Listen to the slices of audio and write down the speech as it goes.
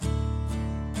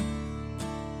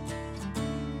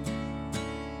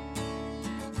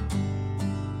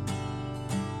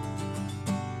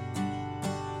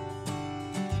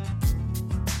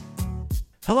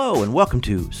Hello and welcome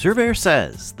to Surveyor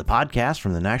Says, the podcast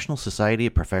from the National Society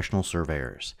of Professional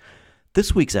Surveyors.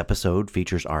 This week's episode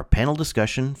features our panel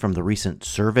discussion from the recent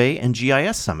Survey and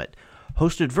GIS Summit,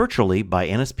 hosted virtually by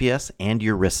NSPS and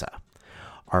EURISA.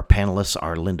 Our panelists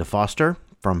are Linda Foster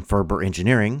from Ferber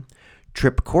Engineering,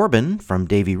 Trip Corbin from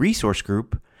Davie Resource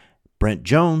Group, Brent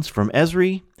Jones from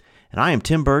Esri, and I am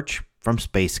Tim Birch from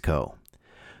Spaceco.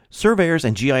 Surveyors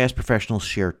and GIS professionals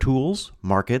share tools,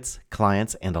 markets,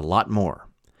 clients, and a lot more.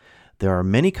 There are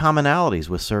many commonalities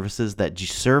with services that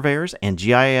surveyors and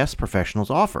GIS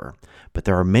professionals offer, but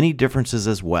there are many differences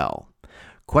as well.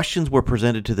 Questions were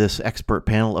presented to this expert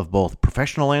panel of both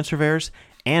professional land surveyors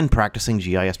and practicing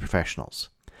GIS professionals.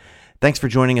 Thanks for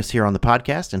joining us here on the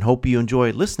podcast and hope you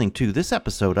enjoy listening to this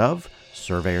episode of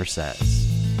Surveyor Says.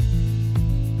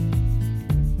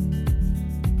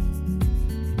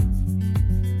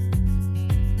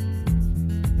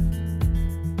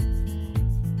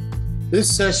 This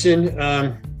session,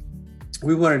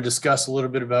 we want to discuss a little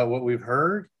bit about what we've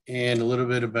heard and a little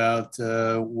bit about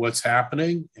what's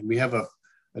happening. And we have a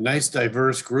nice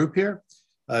diverse group here.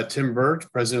 Tim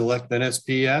Birch, President-elect of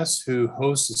NSPS, who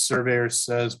hosts the Surveyor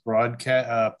Says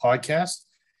podcast.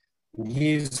 And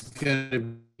he's going to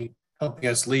be helping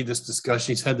us lead this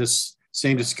discussion. He's had this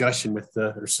same discussion with,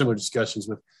 or similar discussions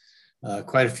with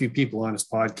quite a few people on his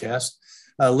podcast.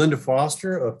 Linda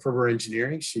Foster of Ferber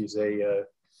Engineering. She's a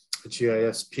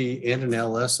GISP and an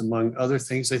LS, among other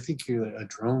things. I think you're a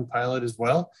drone pilot as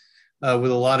well,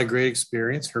 with a lot of great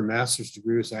experience. Her master's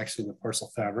degree was actually in the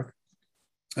parcel fabric.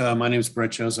 My name is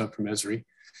Brent Jones. I'm from Esri.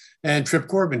 And Trip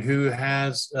Corbin, who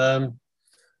has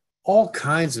all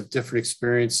kinds of different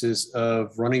experiences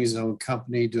of running his own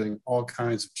company, doing all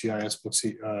kinds of GIS books,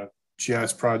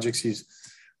 GIS projects. He's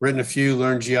written a few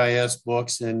Learn GIS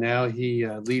books, and now he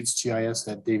leads GIS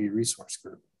at Davie Resource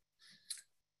Group.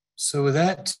 So with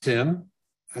that, Tim,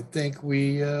 I think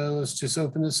we let's just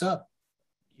open this up.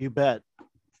 You bet.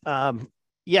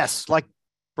 Yes, like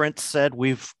Brent said,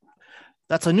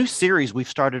 that's a new series we've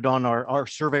started on our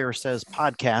Surveyor Says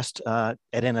podcast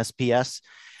at NSPS,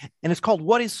 and it's called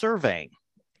What is Surveying?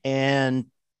 And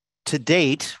to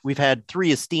date, we've had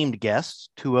three esteemed guests,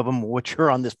 two of them which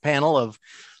are on this panel of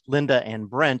Linda and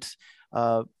Brent.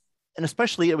 And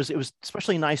especially, it was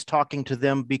especially nice talking to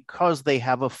them because they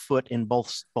have a foot in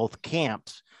both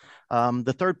camps.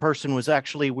 The third person was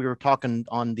actually, we were talking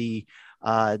on the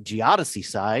geodesy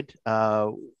side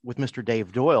with Mr.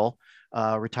 Dave Doyle,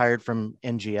 retired from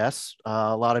NGS.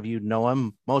 A lot of you know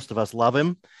him. Most of us love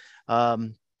him, as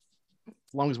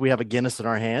long as we have a Guinness in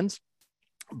our hands.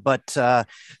 But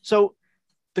so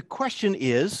the question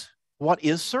is, what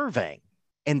is surveying?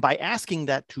 And by asking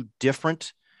that to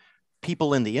different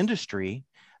people in the industry,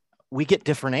 we get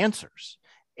different answers.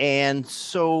 And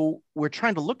so we're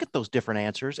trying to look at those different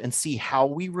answers and see how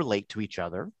we relate to each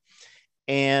other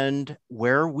and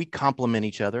where we complement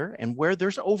each other and where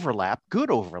there's overlap, good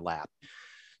overlap.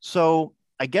 So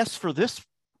I guess for this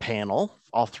panel,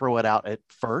 I'll throw it out at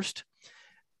first.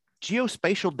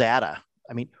 Geospatial data.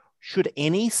 I mean, should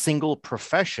any single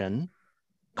profession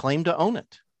claim to own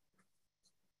it?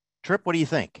 Trip, what do you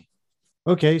think?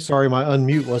 Okay, sorry, my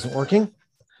unmute wasn't working.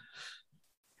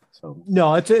 So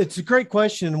no, it's a great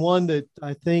question, one that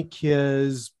I think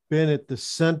has been at the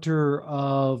center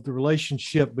of the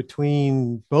relationship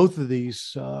between both of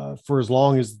these for as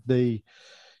long as they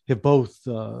have both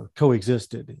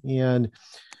coexisted. And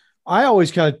I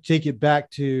always kind of take it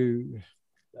back to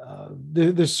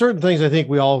there's certain things I think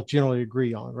we all generally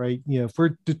agree on, right? You know, if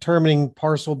we're determining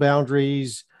parcel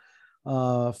boundaries,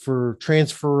 for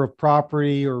transfer of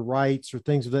property or rights or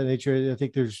things of that nature, I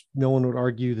think there's no one would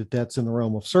argue that that's in the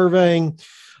realm of surveying.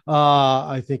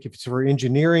 I think if it's for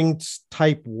engineering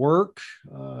type work,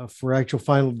 for actual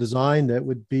final design, that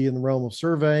would be in the realm of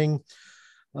surveying.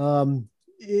 And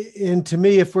to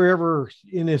me, if we're ever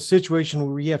in a situation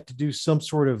where we have to do some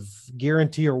sort of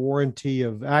guarantee or warranty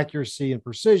of accuracy and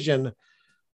precision,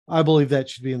 I believe that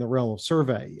should be in the realm of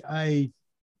survey.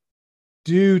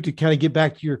 To kind of get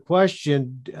back to your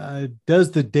question,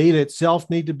 does the data itself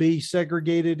need to be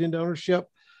segregated into ownership?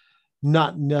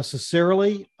 Not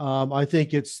necessarily. I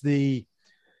think it's the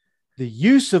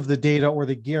use of the data or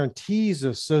the guarantees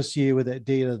associated with that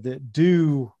data that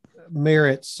do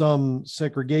merit some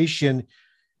segregation,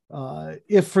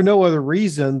 if for no other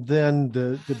reason than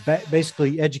the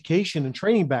basically education and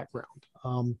training background.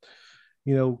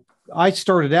 I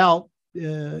started out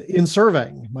in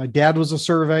surveying. My dad was a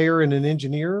surveyor and an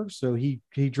engineer, so he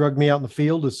drugged me out in the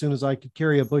field as soon as I could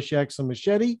carry a bush axe and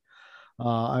machete.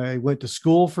 I went to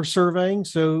school for surveying,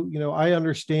 so I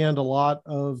understand a lot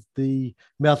of the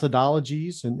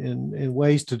methodologies and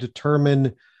ways to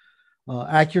determine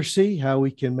accuracy, how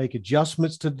we can make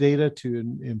adjustments to data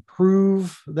to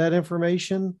improve that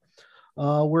information.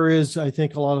 Whereas I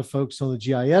think a lot of folks on the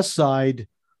GIS side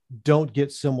don't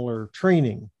get similar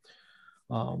training.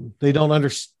 They don't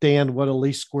understand what a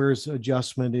least squares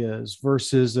adjustment is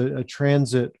versus a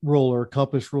transit rule or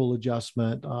compass rule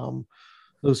adjustment,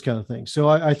 those kind of things. So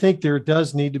I think there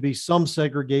does need to be some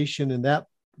segregation in that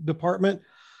department.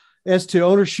 As to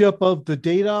ownership of the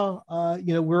data,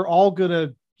 we're all going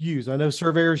to use. I know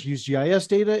surveyors use GIS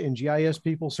data, and GIS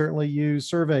people certainly use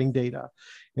surveying data.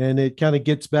 And it kind of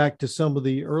gets back to some of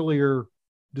the earlier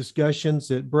discussions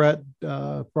that Brett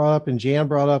brought up and Jan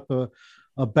brought up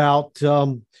about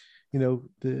the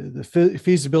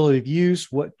feasibility of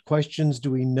use. What questions do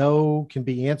we know can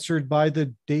be answered by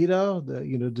the data?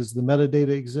 Does the metadata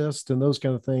exist, and those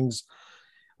kind of things,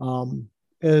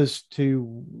 as to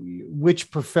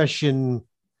which profession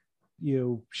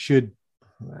should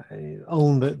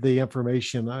own the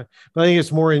information. But I think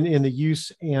it's more in the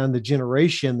use and the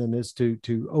generation than is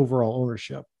to overall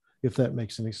ownership, if that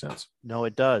makes any sense. No,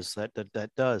 it does.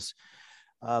 That does.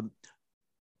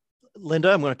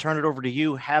 Linda, I'm going to turn it over to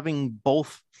you. Having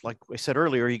both, like I said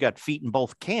earlier, you got feet in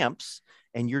both camps,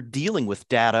 and you're dealing with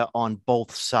data on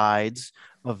both sides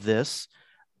of this.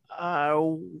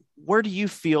 Where do you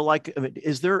feel like,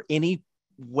 is there any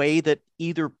way that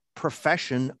either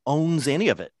profession owns any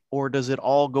of it, or does it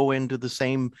all go into the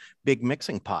same big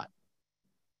mixing pot?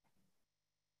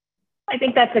 I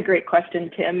think that's a great question,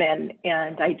 Tim.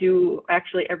 And I do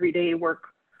actually every day work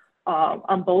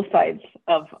on both sides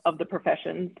of the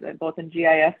professions, both in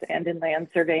GIS and in land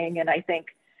surveying. And I think,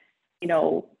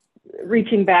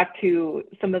 reaching back to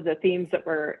some of the themes that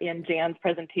were in Jan's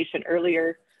presentation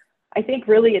earlier, I think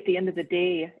really at the end of the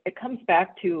day, it comes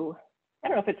back to, I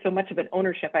don't know if it's so much of an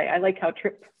ownership. I like how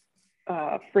Tripp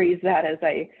phrased that as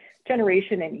a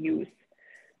generation and use.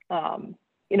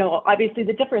 Obviously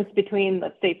the difference between,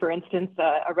 let's say, for instance,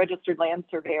 a registered land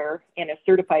surveyor and a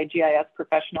certified GIS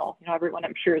professional, everyone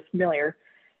I'm sure is familiar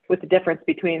with the difference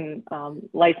between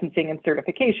licensing and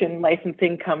certification.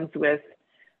 Licensing comes with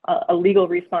a legal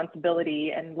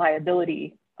responsibility and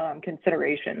liability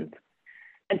considerations.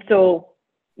 And so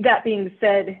that being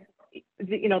said,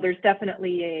 there's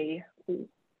definitely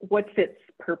what's its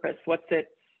purpose, what's its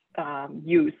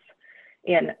use,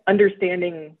 and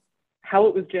understanding how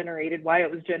it was generated, why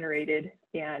it was generated,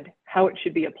 and how it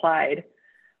should be applied,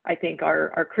 I think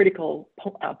are critical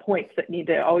points that need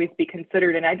to always be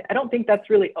considered. And I don't think that's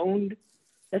really owned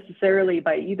necessarily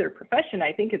by either profession.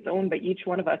 I think it's owned by each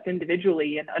one of us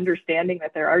individually, and understanding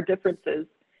that there are differences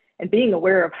and being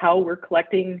aware of how we're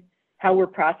collecting, how we're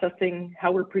processing,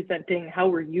 how we're presenting, how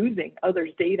we're using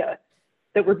others' data,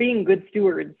 that we're being good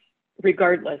stewards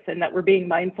regardless, and that we're being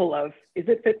mindful of, is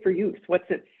it fit for use?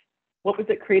 What was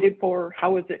it created for?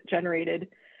 How was it generated?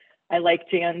 I like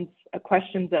Jan's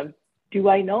questions of, do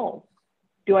I know?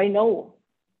 Do I know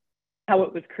how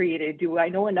it was created? Do I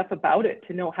know enough about it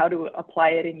to know how to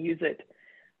apply it and use it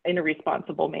in a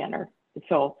responsible manner?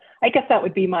 So I guess that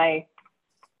would be my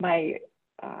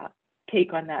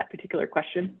take on that particular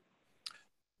question.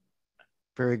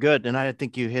 Very good. And I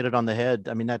think you hit it on the head.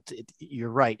 I mean, you're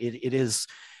right. It is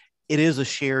a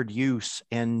shared use,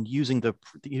 and using the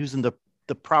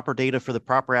proper data for the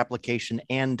proper application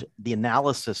and the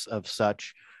analysis of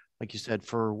such, like you said,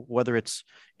 for whether it's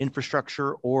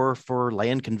infrastructure or for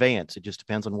land conveyance. It just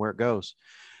depends on where it goes.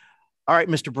 All right,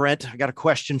 Mr. Brent, I got a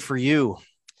question for you.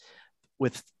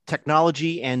 With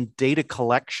technology and data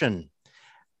collection,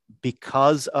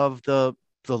 because of the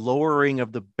lowering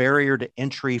of the barrier to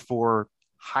entry for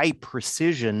high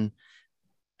precision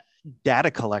data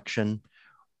collection,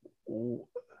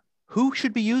 who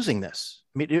should be using this?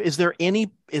 I mean, is there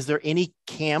any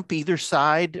camp, either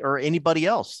side, or anybody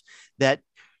else that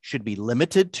should be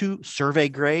limited to survey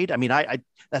grade? I mean,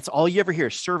 that's all you ever hear: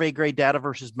 survey grade data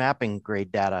versus mapping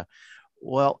grade data.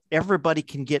 Well, everybody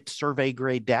can get survey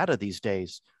grade data these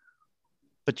days,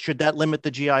 but should that limit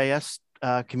the GIS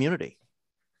community?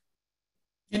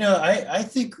 I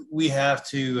think we have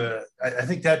to. I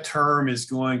think that term is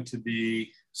going to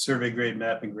be survey grade,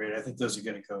 mapping grade. I think those are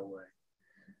going to go away.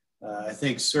 I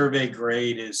think survey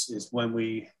grade is when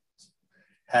we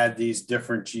had these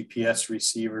different GPS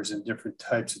receivers and different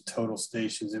types of total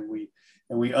stations, and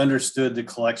we understood the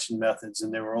collection methods,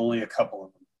 and there were only a couple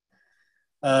of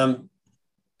them.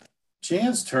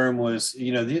 Jan's term was,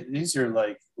 these are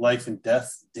like life and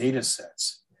death data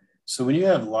sets. So when you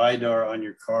have LiDAR on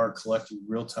your car collecting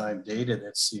real-time data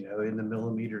that's, in the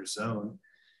millimeter zone,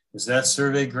 is that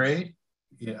survey grade?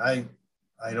 Yeah,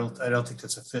 I don't think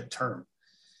that's a fit term.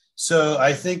 So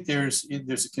I think there's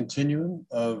a continuum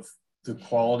of the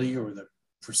quality or the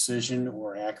precision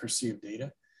or accuracy of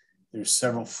data. There's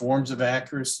several forms of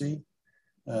accuracy.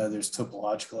 There's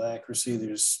topological accuracy.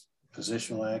 There's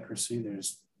positional accuracy.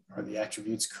 Are the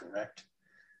attributes correct?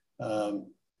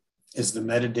 Is the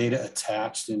metadata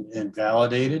attached and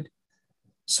validated?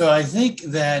 So I think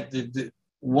that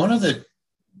one of the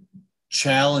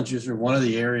challenges, or one of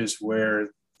the areas where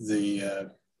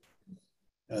the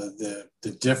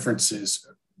differences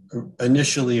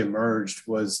initially emerged,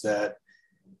 was that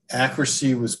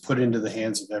accuracy was put into the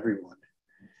hands of everyone,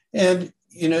 and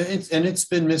it's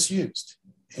been misused.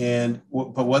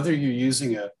 But whether you're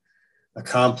using a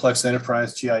complex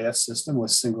enterprise GIS system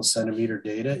with single centimeter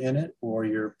data in it, or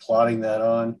you're plotting that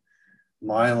on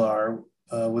Mylar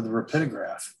with a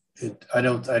rapidograph, I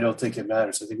don't think it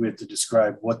matters. I think we have to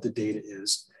describe what the data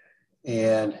is,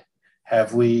 and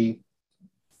have we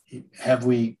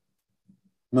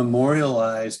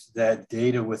memorialized that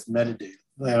data with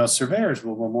metadata. Surveyors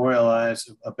will memorialize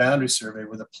a boundary survey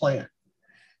with a plan.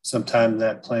 Sometimes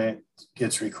that plan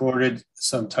gets recorded,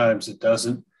 sometimes it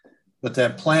doesn't, but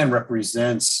that plan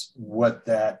represents what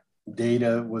that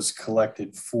data was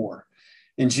collected for.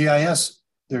 In GIS,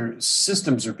 their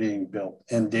systems are being built,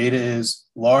 and data is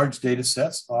large data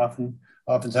sets,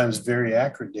 oftentimes very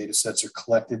accurate data sets, are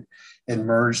collected and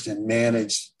merged and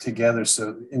managed together.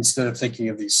 So instead of thinking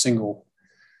of these single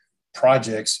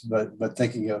projects, but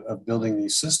thinking of building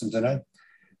these systems. And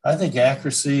I think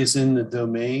accuracy is in the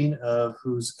domain of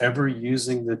who's ever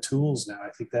using the tools now. I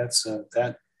think that's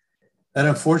that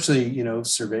unfortunately,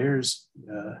 surveyors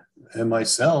and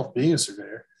myself being a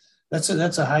surveyor, that's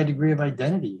a high degree of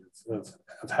identity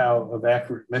of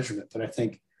accurate measurement. But I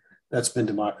think that's been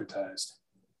democratized.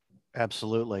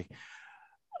 Absolutely.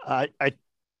 I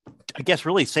guess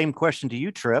really same question to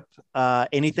you, Trip.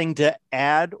 Anything to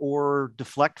add or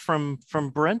deflect from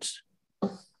Brent?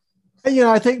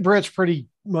 I think Brent's pretty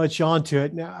much onto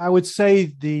it. Now, I would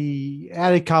say the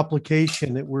added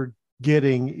complication that we're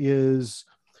getting is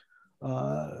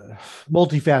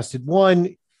multifaceted.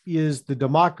 One is the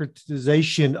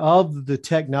democratization of the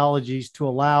technologies to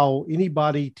allow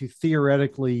anybody to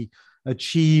theoretically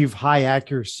achieve high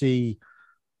accuracy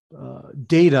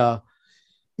data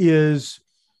is,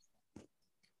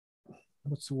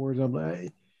 what's the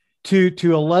word?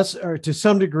 To a less, or to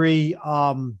some degree,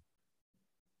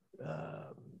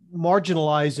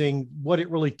 marginalizing what it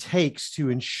really takes to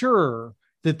ensure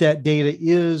that data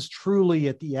is truly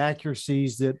at the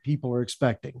accuracies that people are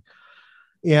expecting.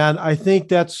 And I think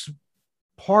that's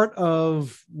part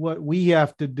of what we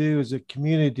have to do as a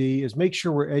community, is make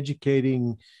sure we're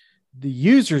educating the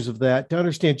users of that to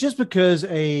understand, just because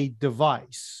a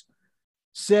device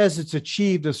says it's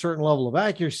achieved a certain level of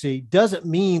accuracy doesn't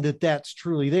mean that that's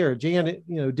truly there. Janet,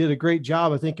 did a great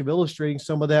job, I think, of illustrating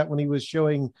some of that when he was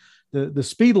showing the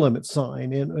speed limit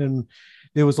sign, and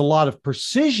there was a lot of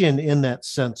precision in that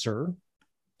sensor,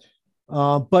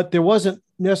 but there wasn't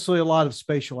necessarily a lot of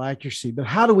spatial accuracy. But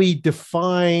how do we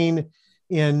define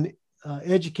and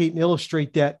educate and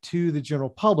illustrate that to the general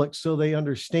public so they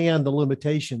understand the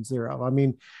limitations thereof? I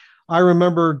mean, I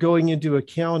remember going into a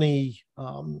county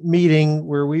meeting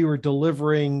where we were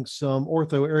delivering some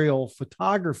ortho aerial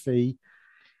photography,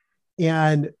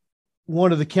 and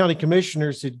one of the county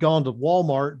commissioners had gone to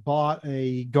Walmart, bought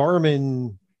a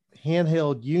Garmin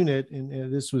handheld unit,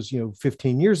 and this was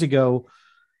 15 years ago,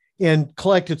 and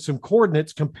collected some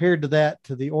coordinates compared to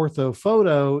the ortho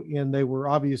photo, and they were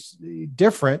obviously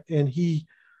different. And he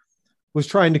was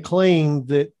trying to claim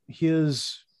that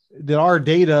our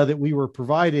data that we were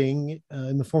providing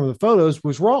in the form of the photos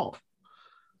was wrong.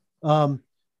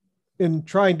 And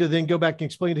trying to then go back and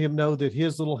explain to him, no, that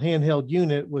his little handheld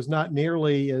unit was not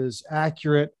nearly as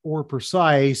accurate or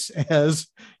precise as,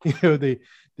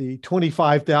 the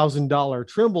 $25,000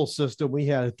 Trimble system we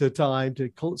had at the time to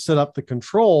set up the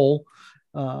control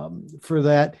for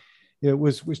that. It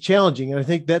was challenging. And I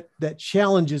think that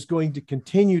challenge is going to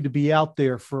continue to be out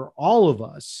there for all of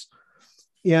us,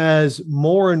 as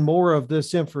more and more of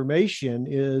this information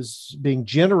is being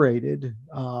generated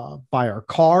by our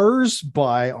cars,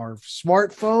 by our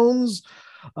smartphones,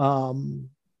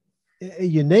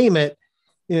 you name it,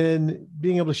 in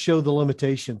being able to show the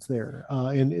limitations there,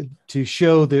 and to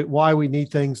show that why we need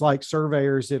things like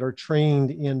surveyors that are trained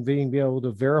in being able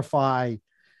to verify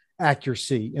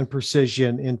accuracy and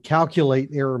precision and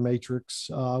calculate error matrix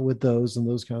with those and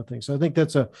those kind of things. So I think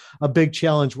that's a big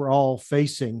challenge we're all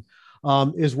facing.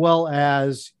 As well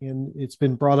as, and it's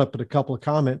been brought up in a couple of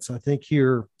comments, I think,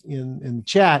 here in the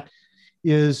chat,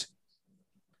 is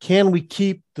can we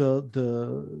keep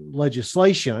the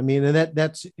legislation? I mean, and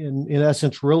that's in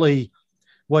essence really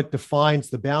what defines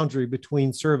the boundary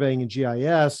between surveying and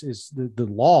GIS is the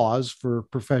laws for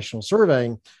professional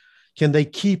surveying. Can they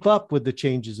keep up with the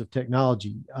changes of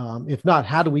technology? If not,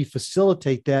 how do we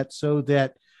facilitate that so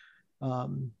that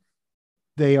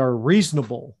they are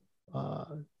reasonable,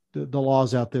 the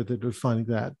laws out there that are defining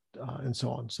that, and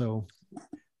so on. So.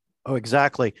 Oh,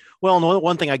 exactly. Well, and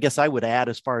one thing I guess I would add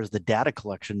as far as the data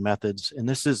collection methods, and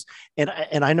this is, and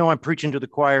I know I'm preaching to the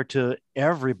choir to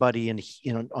everybody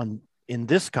in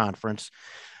this conference.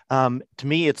 To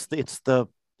me, it's the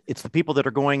people that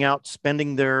are going out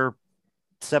spending their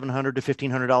 $700 to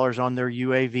 $1,500 on their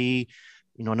UAV,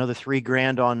 another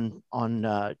 $3,000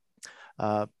 on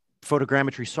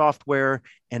photogrammetry software,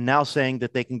 and now saying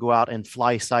that they can go out and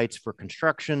fly sites for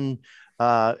construction,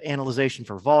 analyzation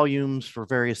for volumes, for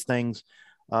various things.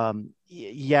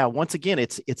 Yeah, once again,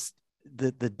 it's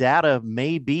the data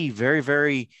may be very,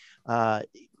 very,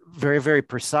 very, very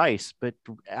precise, but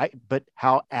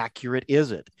how accurate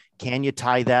is it? Can you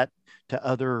tie that to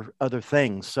other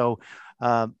things? So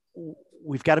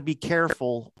we've got to be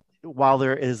careful. While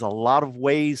there is a lot of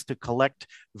ways to collect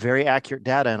very accurate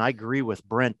data, and I agree with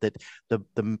Brent that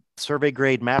the survey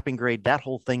grade, mapping grade, that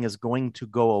whole thing is going to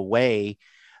go away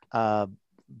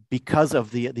because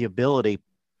of the ability.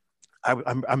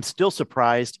 I'm still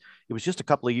surprised. It was just a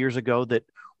couple of years ago that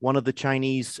one of the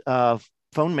Chinese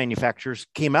phone manufacturers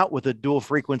came out with a dual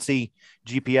frequency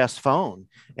GPS phone,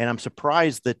 and I'm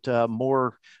surprised that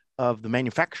more of the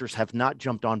manufacturers have not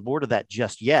jumped on board of that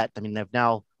just yet. I mean, they've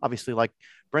now obviously, like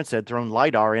Brent said, thrown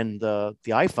LiDAR in the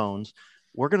iPhones.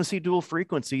 We're going to see dual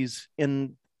frequencies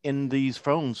in these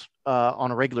phones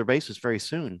on a regular basis very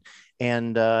soon,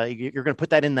 and you're going to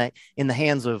put that in the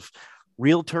hands of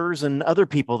realtors and other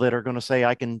people that are going to say,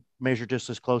 I can measure just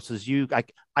as close as you.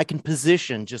 I can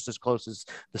position just as close as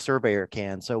the surveyor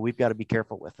can. So we've got to be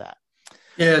careful with that.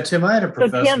 Yeah, Tim, I had a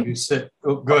professor who said,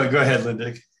 go ahead,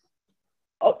 Linda.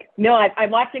 Oh, no, I'm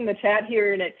watching the chat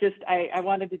here, and it just, I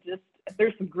wanted to just,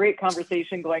 there's some great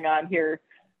conversation going on here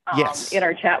yes. in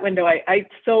our chat window. I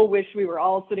so wish we were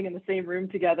all sitting in the same room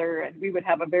together and we would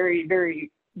have a very,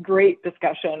 very great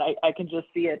discussion. I can just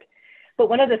see it. But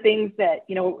one of the things that,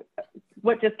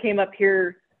 what just came up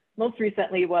here most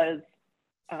recently was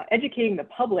educating the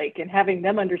public and having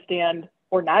them understand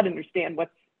or not understand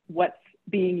what's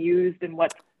being used and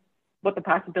what the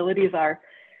possibilities are.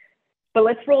 But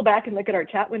let's roll back and look at our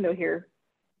chat window here.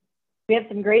 We have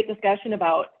some great discussion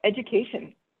about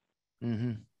education.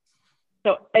 Mm-hmm.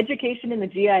 So education in the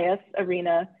GIS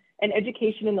arena and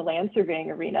education in the land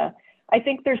surveying arena. I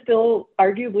think there's still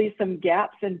arguably some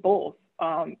gaps in both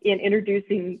in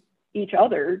introducing each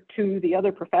other to the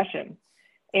other profession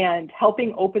and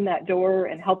helping open that door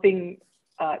and helping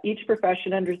each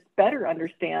profession better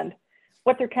understand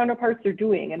what their counterparts are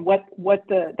doing and what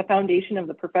the foundation of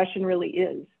the profession really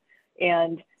is.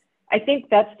 And I think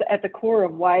that's at the core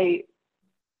of why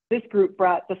this group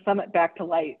brought the summit back to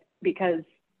light, because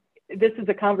this is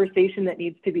a conversation that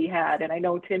needs to be had. And I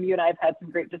know, Tim, you and I have had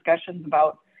some great discussions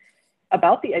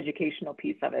about the educational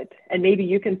piece of it. And maybe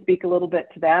you can speak a little bit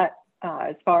to that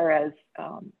as far as,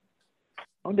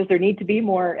 does there need to be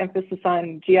more emphasis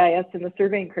on GIS in the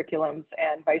surveying curriculums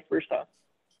and vice versa?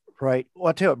 Right. Well,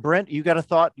 I'll tell you what, Brent, you got a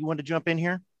thought? You want to jump in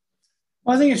here?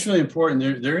 Well, I think it's really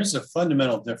important. There is a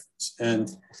fundamental difference. And,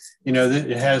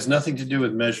 it has nothing to do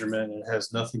with measurement. It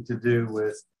has nothing to do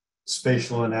with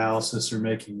spatial analysis or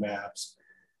making maps.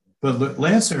 But look,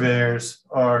 land surveyors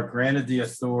are granted the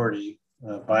authority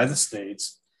by the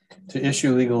states to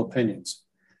issue legal opinions.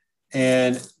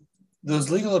 And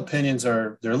those legal opinions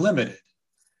they're limited.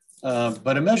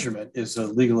 But a measurement is a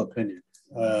legal opinion.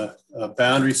 A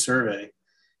boundary survey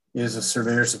is a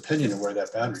surveyor's opinion of where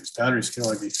that boundary is. Boundaries can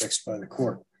only be fixed by the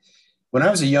court. When I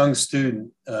was a young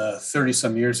student, 30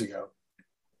 some years ago,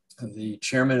 the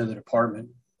chairman of the department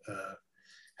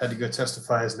had to go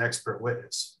testify as an expert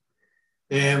witness.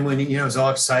 And when it was all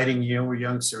exciting, we're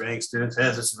young surveying students,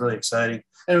 this is really exciting.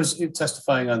 And it was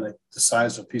testifying on the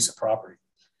size of a piece of property.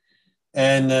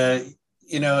 And,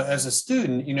 as a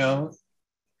student, you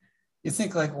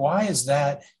think like, why is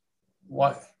that?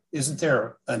 Why isn't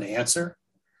there an answer?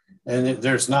 And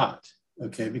there's not,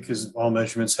 okay, because all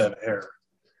measurements have error.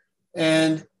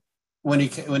 And when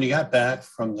he got back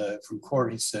from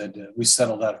court, he said, we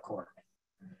settled out of court.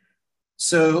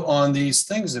 So on these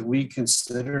things that we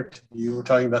consider, you were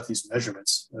talking about these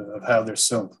measurements of how they're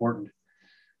so important.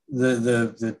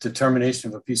 The determination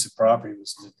of a piece of property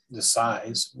was the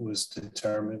size was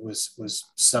determined, was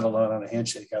settled on a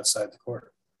handshake outside the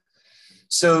court.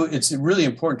 So it's really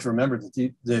important to remember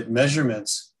that the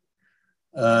measurements,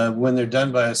 when they're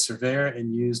done by a surveyor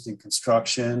and used in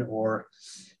construction or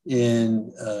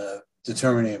in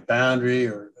determining a boundary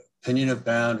or opinion of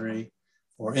boundary,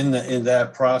 or in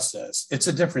that process, it's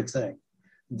a different thing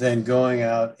than going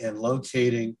out and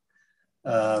locating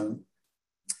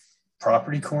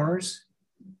property corners,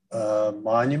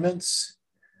 monuments,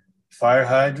 fire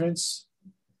hydrants,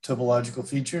 topological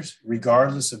features.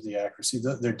 Regardless of the accuracy,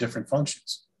 they're different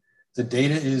functions. The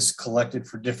data is collected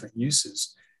for different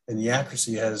uses, and the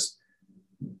accuracy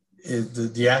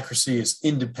is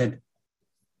independent.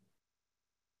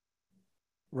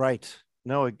 Right.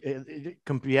 No,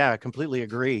 yeah, I completely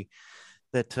agree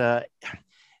that,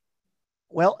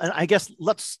 well, and I guess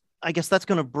that's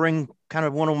going to bring kind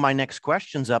of one of my next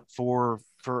questions up for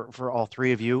all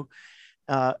three of you.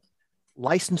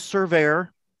 Licensed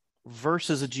surveyor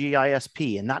versus a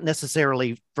GISP, and not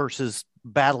necessarily versus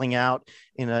battling out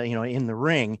in the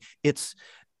ring. It's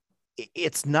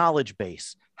knowledge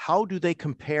base. How do they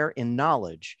compare in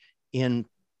knowledge in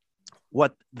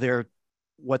what they're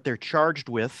charged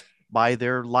with by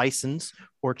their license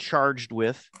or charged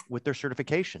with their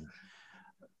certification?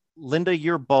 Linda,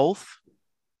 you're both.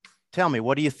 Tell me,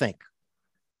 what do you think?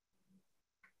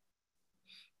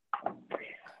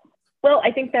 Well,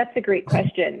 I think that's a great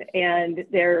question, and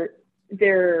they're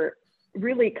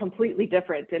really completely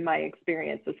different in my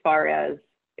experience as far as,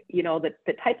 the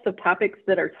types of topics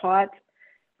that are taught.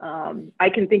 I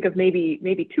can think of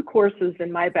maybe two courses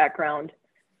in my background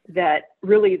that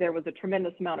really there was a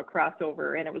tremendous amount of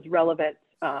crossover, and it was relevant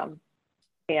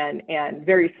and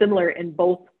very similar in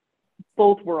both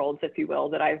worlds, if you will,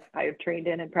 that I've trained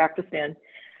in and practiced in.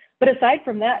 But aside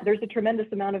from that, there's a tremendous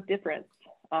amount of difference,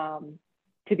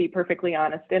 to be perfectly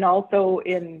honest, and also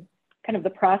in kind of the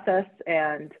process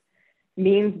and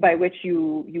means by which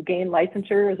you gain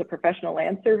licensure as a professional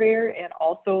land surveyor, and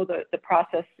also the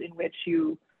process in which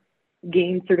you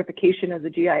gain certification as a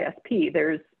GISP.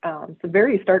 There's some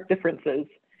very stark differences.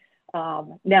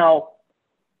 Now,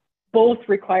 both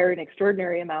require an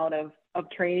extraordinary amount of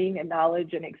training and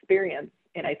knowledge and experience,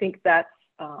 and I think that's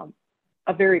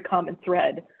a very common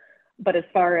thread. But as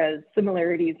far as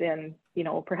similarities in,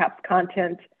 perhaps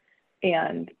content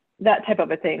and that type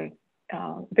of a thing,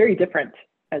 very different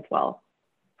as well.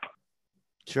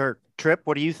 Sure. Tripp,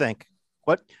 what do you think?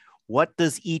 What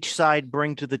does each side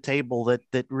bring to the table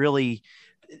that really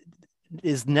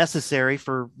is necessary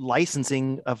for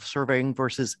licensing of surveying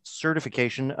versus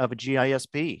certification of a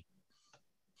GISP?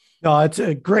 No, it's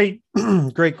a great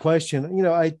question.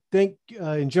 I think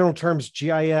in general terms,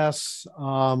 GIS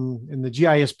and the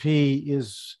GISP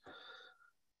is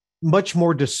much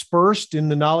more dispersed in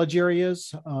the knowledge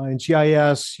areas. In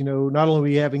GIS, not only are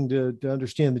we having to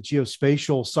understand the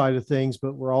geospatial side of things,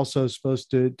 but we're also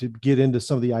supposed to get into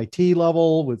some of the IT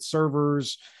level with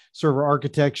servers, server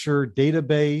architecture,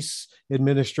 database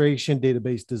administration,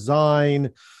 database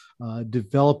design,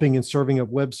 developing and serving of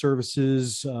web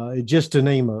services, just to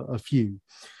name a few.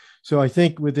 So I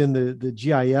think within the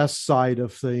GIS side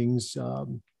of things,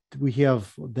 we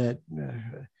have that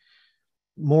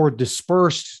more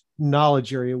dispersed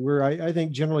knowledge area where I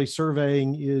think generally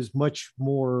surveying is much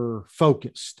more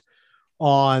focused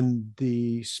on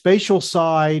the spatial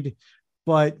side,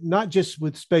 but not just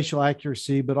with spatial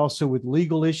accuracy, but also with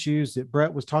legal issues that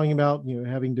Brett was talking about,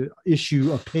 having to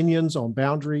issue opinions on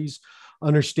boundaries,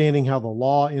 understanding how the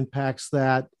law impacts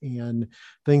that, and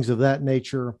things of that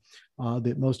nature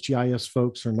that most GIS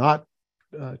folks are not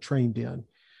trained in.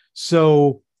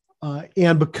 So,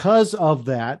 and because of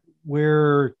that,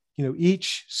 where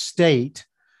each state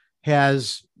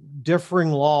has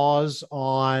differing laws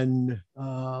on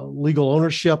legal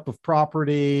ownership of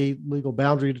property, legal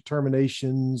boundary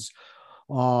determinations,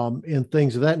 and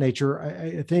things of that nature.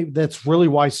 I think that's really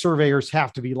why surveyors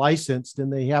have to be licensed,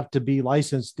 and they have to be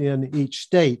licensed in each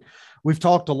state. We've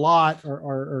talked a lot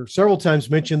or several times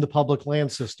mentioned the public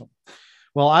land system.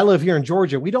 Well, I live here in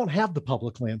Georgia. We don't have the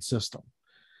public land system.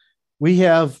 We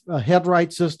have a head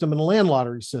right system and a land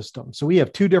lottery system. So we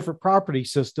have two different property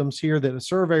systems here that a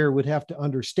surveyor would have to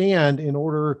understand in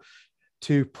order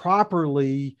to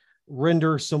properly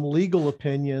render some legal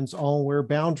opinions on where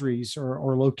boundaries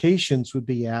or locations would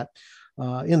be at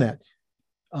in that.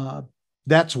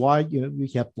 That's why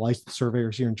we have licensed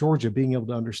surveyors here in Georgia being able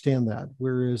to understand that.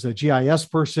 Whereas a GIS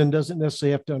person doesn't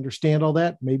necessarily have to understand all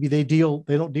that. Maybe they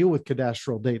don't deal with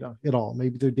cadastral data at all.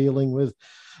 Maybe they're dealing with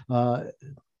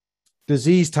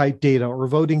disease type data or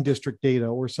voting district data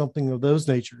or something of those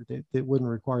nature that wouldn't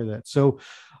require that. So,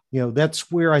 that's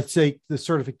where I think the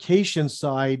certification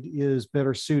side is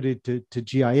better suited to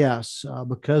GIS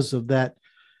because of that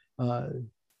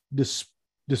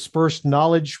dispersed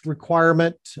knowledge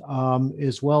requirement,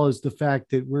 as well as the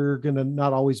fact that we're going to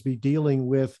not always be dealing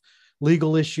with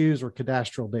legal issues or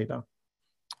cadastral data.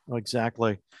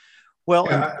 Exactly. Well,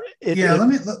 Yeah, and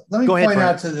let me go ahead, point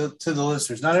out Brent. to the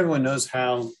listeners. Not everyone knows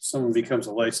how someone becomes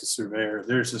a licensed surveyor.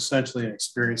 There's essentially an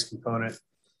experience component,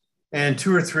 and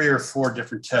 2 or 3 or 4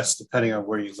 different tests depending on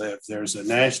where you live. There's a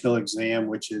national exam,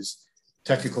 which is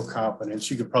technical competence.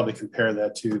 You could probably compare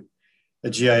that to a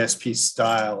GISP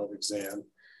style of exam.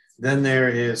 Then there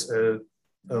is a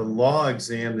law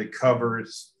exam that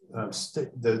covers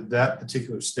that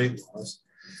particular state laws.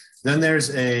 Then there's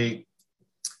a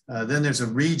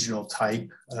regional type,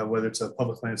 whether it's a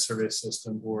public land survey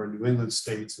system or New England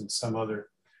states, and some other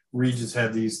regions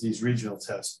have these regional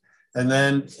tests. And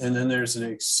then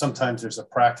sometimes there's a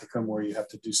practicum where you have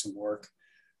to do some work.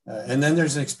 And then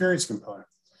there's an experience component.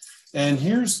 And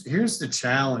here's the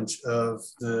challenge of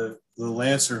the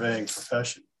land surveying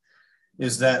profession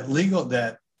is that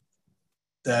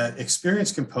that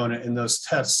experience component in those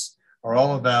tests are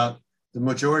all about, the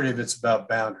majority of it's about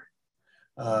boundary.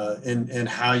 And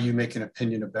how you make an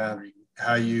opinion of boundary,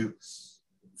 how you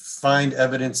find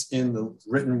evidence in the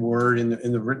written word, in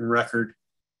the written record,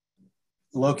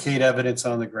 locate evidence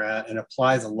on the ground, and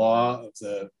apply the law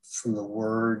from the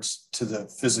words to the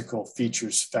physical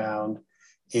features found,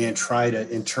 and try to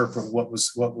interpret what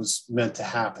was meant to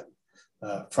happen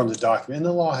from the document. And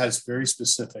the law has very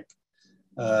specific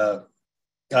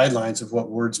guidelines of what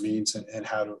words means and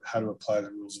how to apply the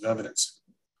rules of evidence.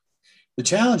 The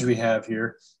challenge we have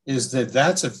here is that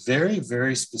that's a very,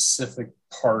 very specific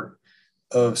part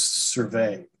of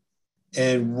surveying.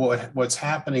 And what's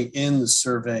happening in the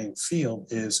surveying field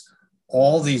is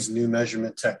all these new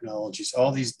measurement technologies,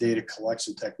 all these data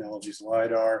collection technologies,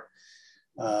 LiDAR,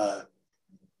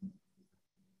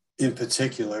 in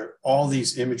particular, all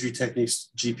these imagery techniques,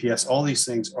 GPS, all these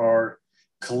things are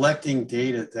collecting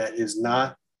data that is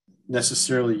not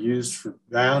necessarily used for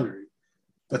boundary,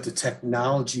 but the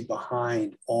technology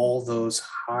behind all those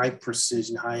high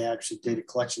precision, high accuracy data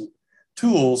collection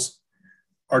tools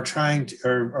are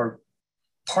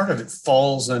part of it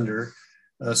falls under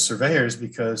surveyors,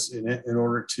 because in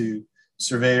order to,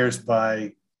 surveyors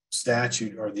by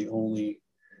statute are the only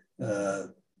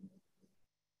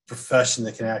profession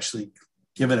that can actually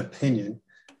give an opinion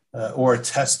or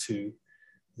attest to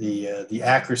the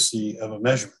accuracy of a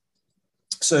measurement.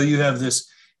 So you have this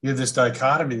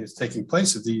dichotomy that's taking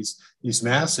place of these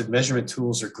massive measurement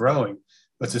tools are growing,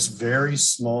 but this very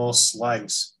small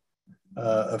slice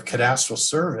of cadastral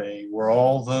surveying where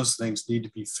all those things need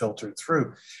to be filtered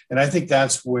through. And I think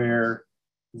that's where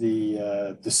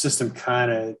the system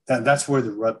that's where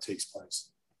the rub takes place.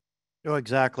 Oh,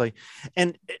 exactly.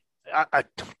 And I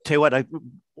tell you what,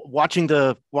 watching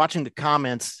the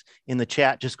comments in the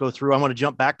chat just go through, I want to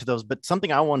jump back to those, but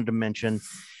something I wanted to mention,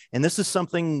 and this is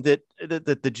something that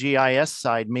the GIS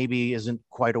side maybe isn't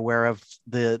quite aware of,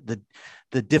 the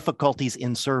difficulties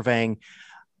in surveying.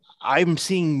 I'm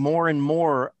seeing more and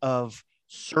more of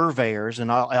surveyors,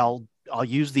 and I'll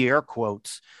use the air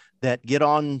quotes, that get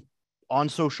on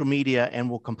social media and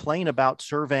will complain about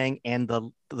surveying and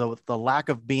the lack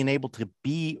of being able to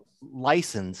be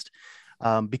licensed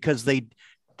because they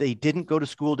didn't go to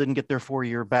school, didn't get their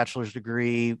 4-year bachelor's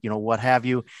degree, what have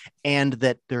you, and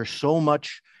that there's so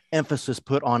much emphasis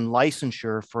put on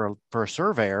licensure for a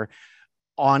surveyor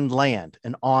on land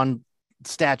and on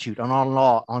statute and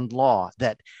on law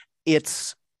that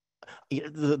it's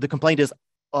the complaint is,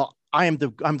 I'm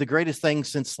the greatest thing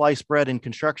since sliced bread in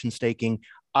construction staking.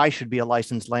 I should be a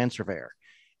licensed land surveyor,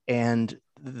 and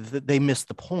they miss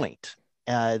the point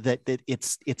that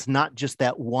it's not just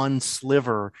that one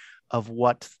sliver of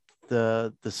what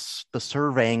the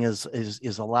surveying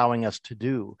is allowing us to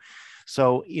do.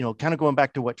 So, kind of going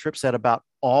back to what Tripp said about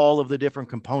all of the different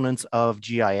components of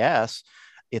GIS,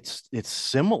 it's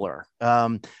similar,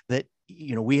 that,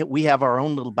 we have our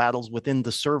own little battles within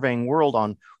the surveying world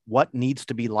on what needs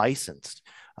to be licensed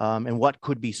and what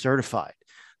could be certified.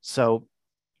 So,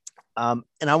 and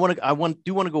I want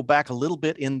to go back a little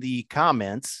bit in the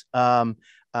comments,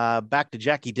 back to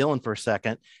Jackie Dillon for a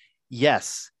second.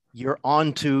 Yes, you're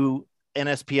on to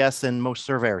NSPS and most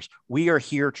surveyors. We are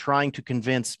here trying to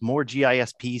convince more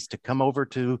GISPs to come over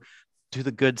to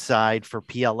the good side for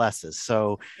PLSs.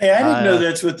 So, hey, I didn't know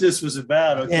that's what this was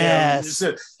about. Okay, yes,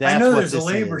 I know there's a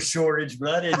labor shortage,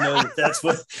 but I didn't know that's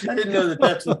what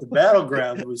the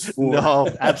battleground was for.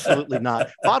 No, absolutely not.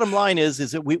 Bottom line is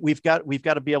that we've got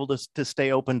to be able to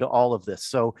stay open to all of this.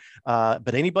 So,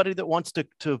 but anybody that wants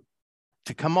to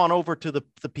come on over to the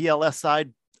PLS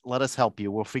side, let us help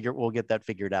you. We'll get that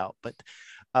figured out. But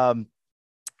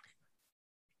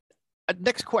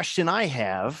next question I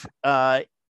have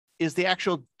is the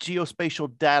actual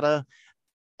geospatial data.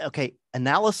 Okay,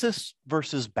 analysis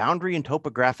versus boundary and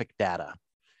topographic data.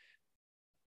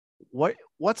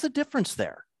 What's the difference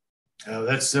there? Oh,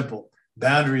 that's simple.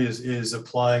 Boundary is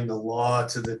applying the law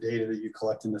to the data that you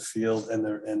collect in the field and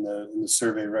the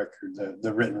survey record,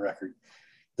 the written record,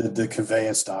 the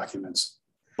conveyance documents.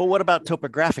 But what about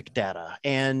topographic data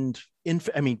and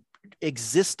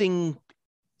existing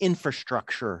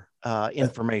infrastructure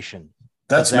information?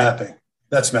 That's mapping.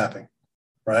 That's mapping,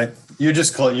 right?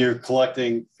 You're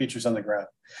collecting features on the ground.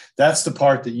 That's the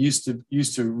part that used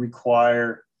to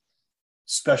require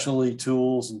specialty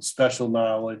tools and special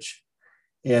knowledge,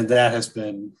 and that has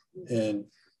been in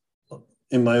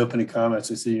my opening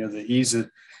comments. I see, the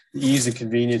ease and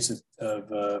convenience of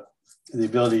the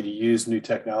ability to use new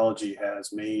technology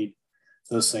has made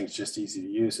those things just easy to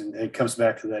use, and it comes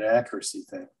back to that accuracy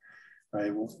thing,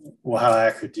 right? Well, how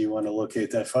accurate do you want to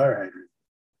locate that fire hydrant?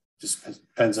 Just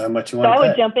depends on how much you want. So I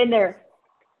would jump in there.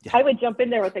 Yeah. I would jump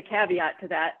in there with a caveat to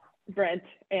that, Brent,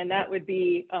 and that would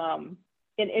be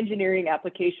in engineering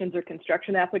applications or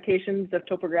construction applications of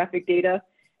topographic data.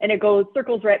 And it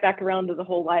circles right back around to the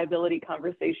whole liability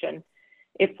conversation.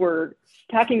 If we're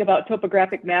talking about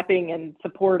topographic mapping in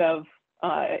support of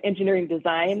engineering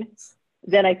design,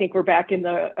 then I think we're back in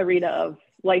the arena of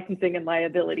licensing and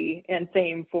liability. And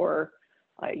same for,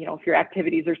 if your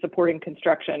activities are supporting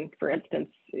construction, for instance,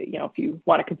 if you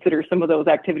want to consider some of those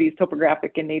activities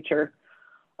topographic in nature,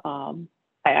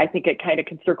 I think it kind of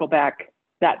can circle back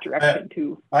that direction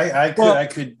too. I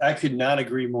could not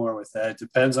agree more with that. It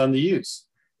depends on the use.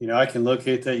 I can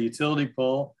locate that utility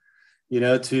pole,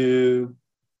 to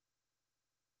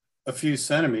a few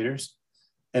centimeters.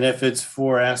 And if it's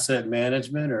for asset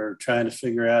management or trying to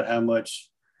figure out how much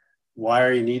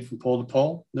wire you need from pole to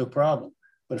pole, no problem.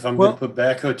 But if I'm going to put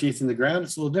backhoe teeth in the ground,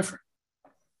 it's a little different.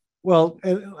 Well,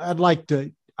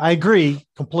 I agree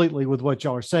completely with what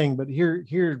y'all are saying, but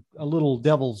here a little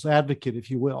devil's advocate, if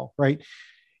you will, right?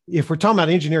 If we're talking about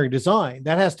engineering design,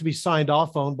 that has to be signed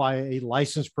off on by a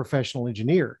licensed professional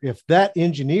engineer. If that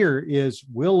engineer is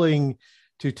willing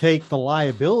to take the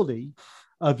liability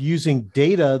of using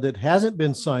data that hasn't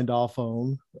been signed off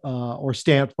on or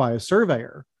stamped by a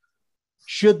surveyor,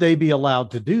 should they be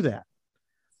allowed to do that?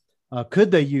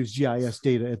 Could they use GIS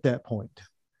data at that point?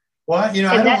 Well, I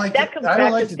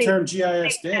don't like the term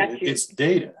GIS data. It's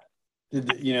data.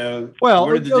 Well,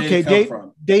 where did the data come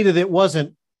from? Data that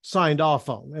wasn't signed off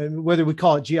on, and whether we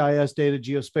call it GIS data,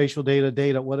 geospatial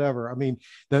data, whatever. I mean,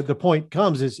 the point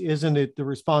comes is, isn't it the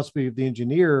responsibility of the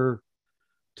engineer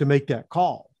to make that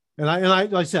call? And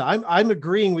like I said, I'm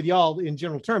agreeing with y'all in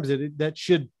general terms that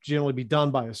should generally be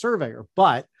done by a surveyor,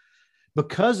 but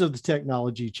because of the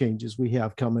technology changes we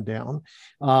have coming down,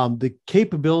 the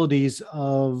capabilities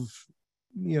of,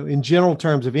 in general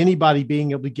terms of anybody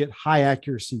being able to get high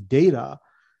accuracy data,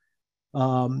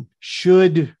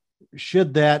 should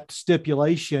that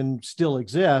stipulation still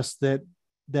exist,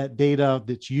 that data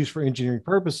that's used for engineering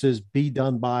purposes be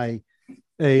done by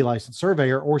a licensed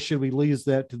surveyor, or should we leave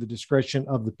that to the discretion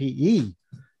of the PE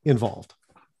involved?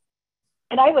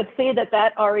 And I would say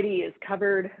that already is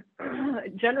covered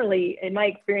generally, in my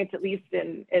experience, at least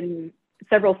in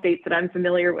several states that I'm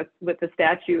familiar with the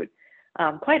statute.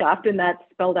 Quite often that's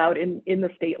spelled out in the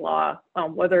state law,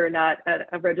 whether or not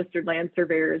a registered land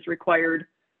surveyor is required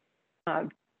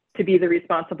to be the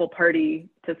responsible party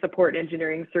to support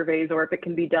engineering surveys, or if it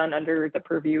can be done under the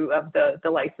purview of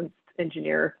the licensed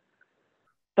engineer.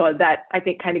 So that, I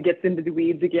think, kind of gets into the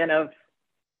weeds again of,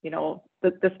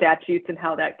 the statutes and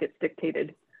how that gets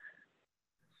dictated.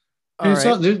 There's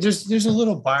a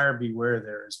little buyer beware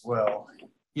there as well.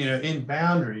 In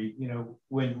boundary,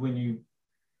 when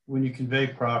you convey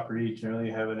property, generally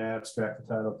you have an abstract of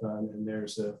title done, and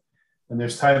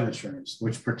there's title insurance,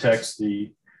 which protects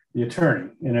the attorney,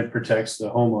 and it protects the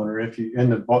homeowner.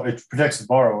 It protects the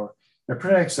borrower. It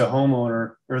protects the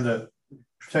homeowner, or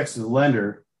protects the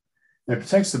lender. And it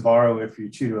protects the borrower if you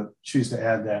choose to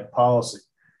add that policy.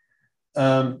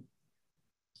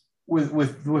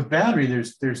 With boundary,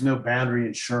 there's no boundary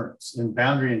insurance, and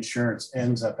boundary insurance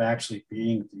ends up actually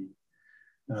being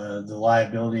the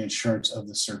liability insurance of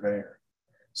the surveyor.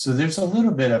 So there's a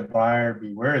little bit of buyer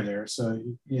beware there. So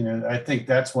I think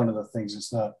that's one of the things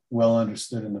that's not well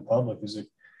understood in the public, is if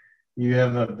you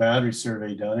have a boundary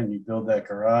survey done and you build that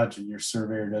garage and your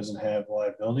surveyor doesn't have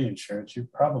liability insurance, you're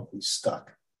probably stuck.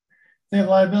 If they have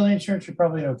liability insurance, you're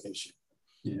probably in okay shape.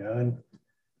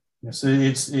 So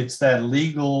it's that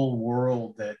legal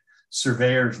world that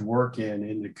surveyors work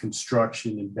in the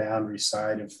construction and boundary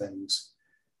side of things,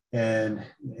 and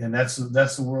that's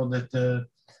the world that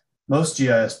most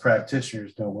GIS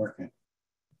practitioners don't work in.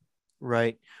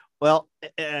 Right. Well,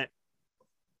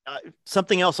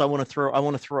 something else I want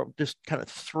to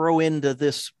throw into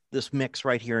this mix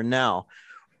right here and now.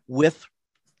 with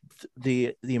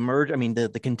the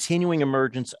continuing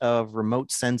emergence of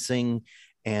remote sensing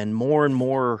and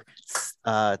more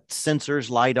sensors,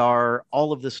 LiDAR,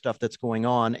 all of this stuff that's going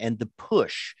on, and the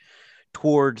push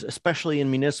towards, especially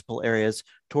in municipal areas,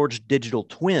 towards digital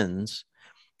twins.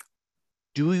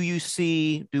 Of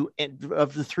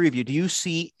the three of you, do you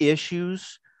see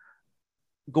issues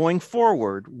going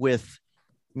forward with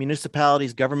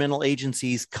municipalities, governmental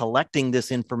agencies collecting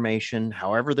this information,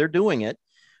 however they're doing it,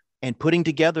 and putting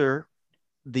together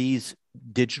these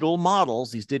digital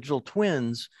models, these digital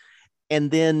twins,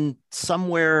 and then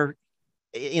somewhere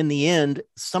in the end,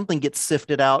 something gets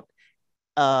sifted out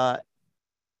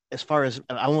as far as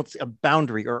a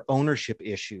boundary or ownership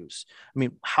issues? I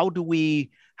mean, how do we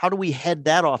head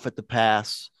that off at the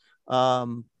pass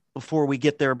before we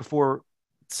get there, before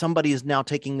somebody is now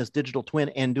taking this digital twin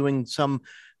and doing some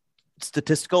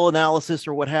statistical analysis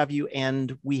or what have you,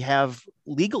 and we have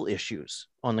legal issues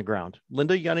on the ground?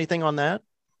 Linda, you got anything on that?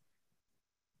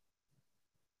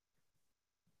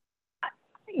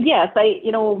 Yes,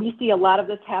 we see a lot of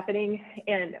this happening,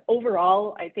 and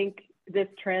overall, I think this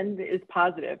trend is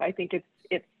positive. I think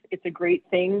it's a great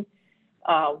thing.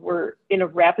 We're in a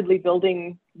rapidly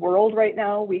building world right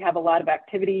now. We have a lot of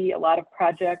activity, a lot of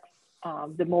projects.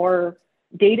 The more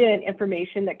data and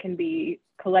information that can be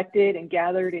collected and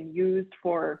gathered and used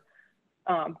for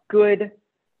good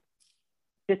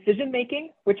decision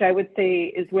making, which I would say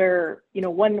is where,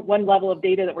 one level of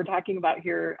data that we're talking about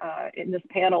here in this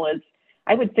panel is,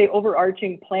 I would say,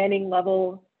 overarching planning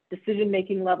level,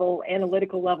 decision-making level,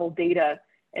 analytical level data,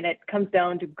 and it comes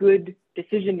down to good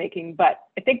decision-making. But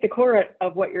I think the core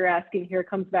of what you're asking here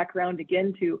comes back around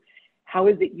again to how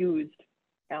is it used?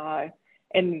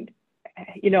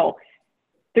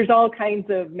 There's all kinds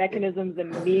of mechanisms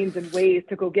and means and ways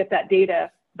to go get that data,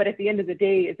 but at the end of the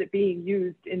day, is it being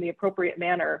used in the appropriate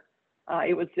manner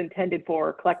it was intended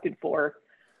for, collected for?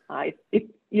 A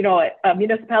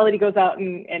municipality goes out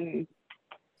and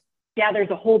gathers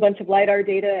a whole bunch of LiDAR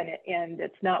data and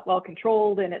it's not well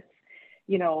controlled, and it's,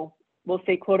 we'll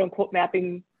say quote unquote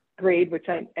mapping grade, which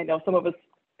I know some of us,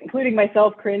 including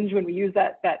myself, cringe when we use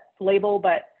that label,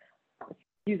 but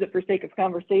use it for sake of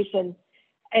conversation.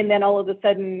 And then all of a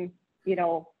sudden,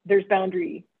 there's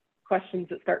boundary questions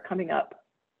that start coming up.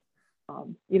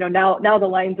 Now the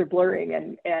lines are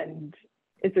blurring, and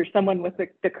is there someone with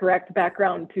the correct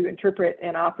background to interpret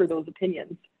and offer those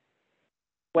opinions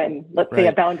when, let's say,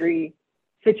 a boundary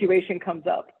situation comes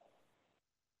up?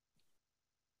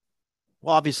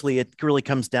 Well, obviously, it really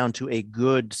comes down to a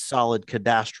good, solid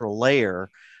cadastral layer,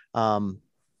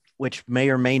 which may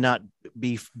or may not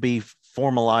be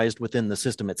formalized within the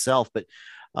system itself. But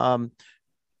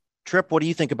Trip, what do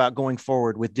you think about going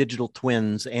forward with digital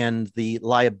twins and the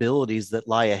liabilities that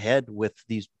lie ahead with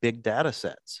these big data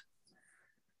sets?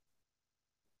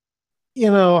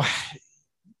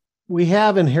 We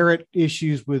have inherent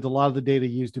issues with a lot of the data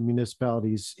used in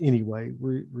municipalities anyway,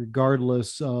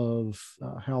 regardless of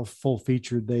how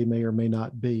full-featured they may or may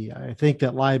not be. I think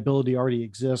that liability already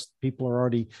exists. People are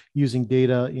already using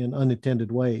data in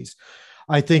unintended ways.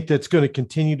 I think that's going to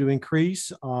continue to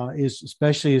increase,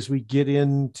 especially as we get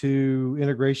into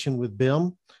integration with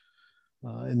BIM.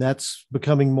 And that's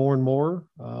becoming more and more.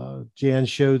 Jan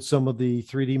showed some of the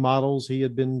 3D models he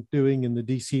had been doing in the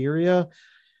DC area.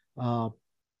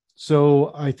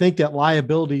 So I think that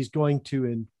liability is going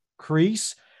to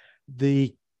increase.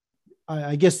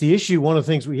 I guess the issue, one of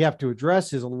the things we have to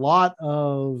address is a lot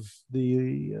of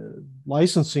the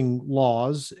licensing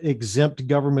laws exempt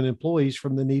government employees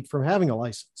from the need for having a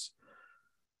license.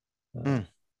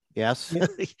 Yes.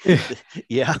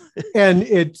 Yeah.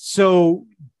 And so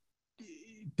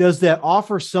does that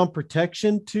offer some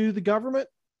protection to the government,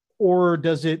 or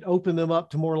does it open them up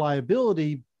to more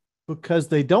liability because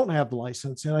they don't have the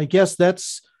license? And I guess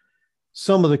that's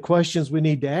some of the questions we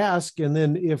need to ask. And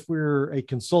then if we're a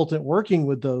consultant working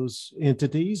with those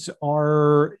entities,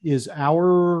 is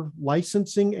our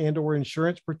licensing and or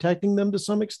insurance protecting them to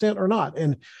some extent or not?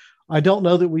 And I don't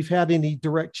know that we've had any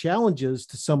direct challenges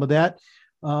to some of that,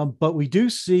 but we do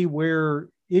see where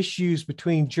issues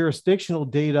between jurisdictional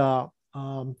data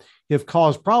have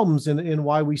caused problems, and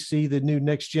why we see the new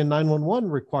Next Gen 911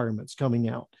 requirements coming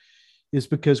out is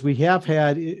because we have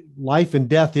had life and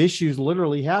death issues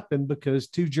literally happen because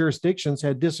two jurisdictions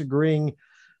had disagreeing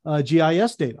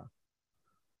GIS data.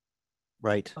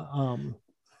 Right.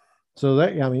 So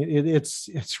that,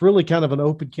 it's really kind of an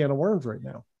open can of worms right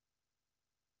now.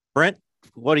 Brent,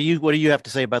 what do you have to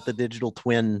say about the digital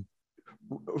twin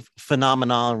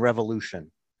phenomenon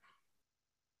revolution?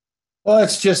 Well,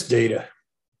 it's just data.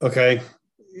 Okay.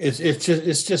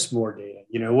 it's just more data.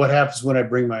 You know, what happens when I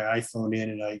bring my iPhone in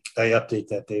and I update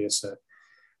that data set?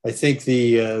 I think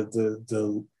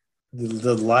the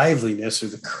liveliness or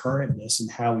the currentness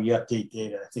and how we update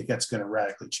data, I think that's going to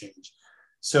radically change.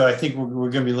 So I think we're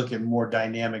going to be looking at more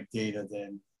dynamic data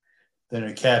than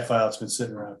a CAD file that's been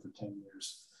sitting around for 10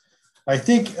 years. I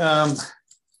think I'm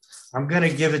going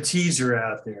to give a teaser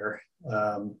out there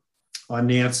on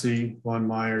Nancy Von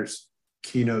Meyer's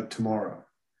keynote tomorrow.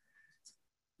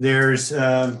 There's,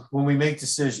 when we make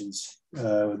decisions,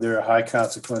 there are high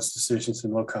consequence decisions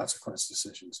and low consequence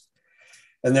decisions.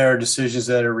 And there are decisions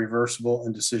that are reversible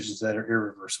and decisions that are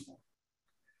irreversible.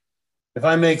 If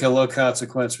I make a low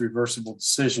consequence reversible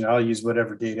decision, I'll use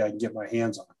whatever data I can get my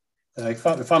hands on. And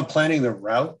if I'm planning the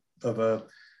route of a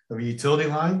utility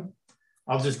line,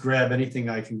 I'll just grab anything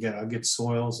I can get. I'll get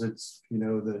soils. It's, you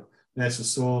know, the national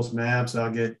soils maps. I'll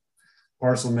get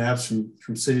parcel maps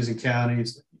from cities and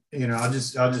counties. You know, I'll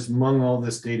just mung all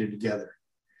this data together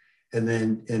and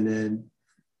then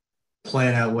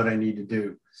plan out what I need to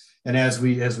do. And as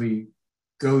we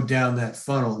go down that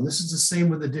funnel, and this is the same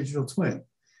with the digital twin,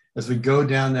 as we go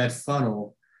down that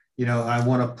funnel, you know, I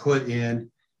want to put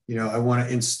in, you know, I want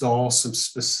to install some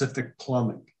specific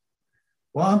plumbing.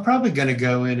 Well, I'm probably going to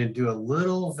go in and do a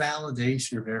little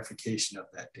validation or verification of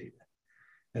that data.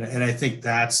 And I think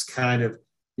that's kind of,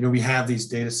 you know, we have these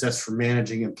data sets for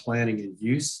managing and planning and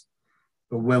use,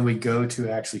 but when we go to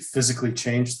actually physically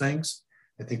change things,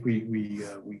 I think we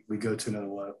go to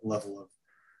another level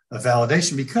of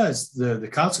validation, because the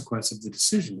consequence of the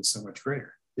decision is so much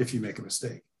greater if you make a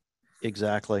mistake.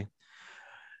 Exactly.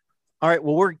 All right.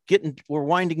 Well, we're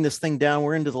winding this thing down.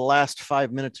 We're into the last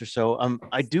 5 minutes or so.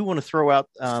 I do want to throw out,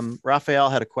 Raphael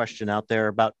had a question out there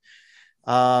about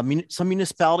some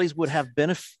municipalities would have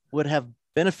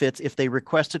benefits if they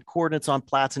requested coordinates on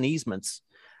plats and easements.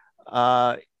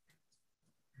 Brent,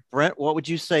 what would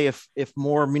you say if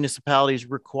more municipalities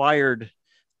required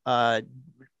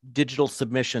digital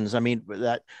submissions? I mean,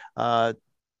 that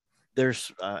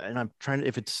there's, and I'm trying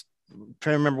to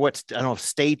remember what, I don't know,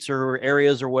 states or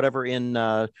areas or whatever in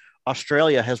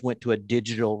Australia has went to a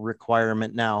digital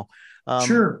requirement now.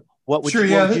 Sure. What would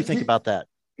you think about that?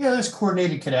 Yeah, there's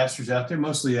coordinated cadasters out there.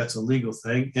 Mostly that's a legal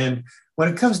thing. And when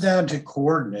it comes down to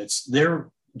coordinates, they're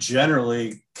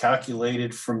generally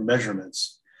calculated from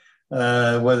measurements,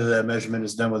 whether that measurement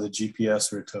is done with a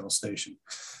GPS or a total station.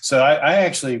 So I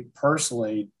actually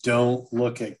personally don't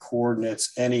look at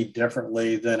coordinates any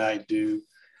differently than I do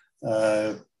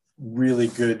really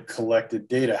good collected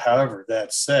data. However,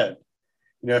 that said,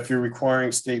 you know, if you're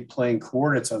requiring state plane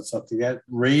coordinates on something, that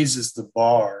raises the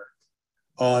bar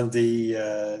on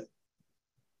the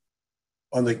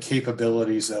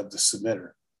capabilities of the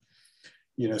submitter.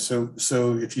 You know, so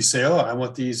if you say, oh, I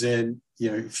want these in,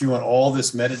 you know, if you want all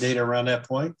this metadata around that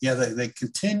point, yeah, that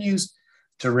continues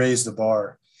to raise the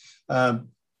bar.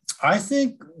 I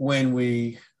think when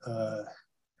we,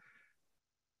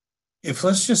 if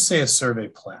let's just say a survey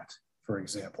plat, for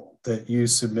example, that you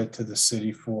submit to the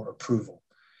city for approval,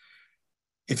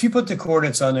 if you put the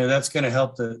coordinates on there, that's going to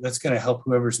help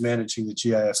whoever's managing the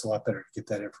GIS a lot better to get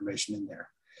that information in there,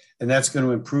 and that's going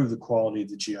to improve the quality of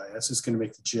the GIS. It's going to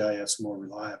make the GIS more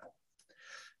reliable.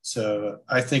 So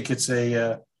I think it's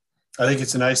a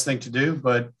nice thing to do,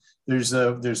 but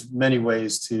there's many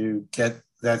ways to get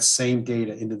that same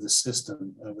data into the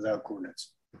system without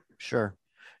coordinates. Sure.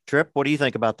 Trip, what do you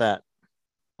think about that?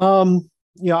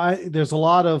 Yeah, there's a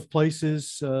lot of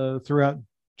places throughout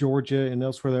Georgia and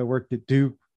elsewhere that I work that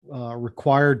do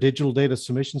require digital data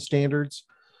submission standards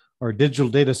or digital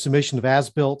data submission of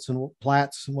as-built and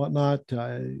plats and whatnot.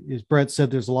 As Brent said,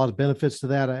 there's a lot of benefits to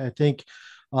that. I think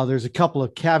there's a couple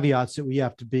of caveats that we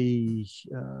have to be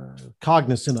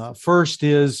cognizant of. First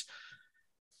is,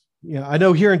 you know, I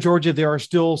know here in Georgia, there are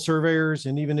still surveyors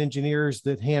and even engineers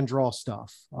that hand draw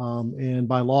stuff. And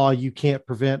by law, you can't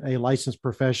prevent a licensed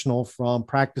professional from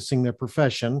practicing their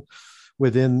profession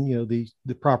within, you know,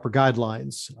 the proper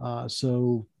guidelines.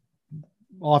 So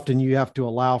often you have to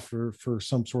allow for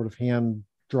some sort of hand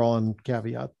drawn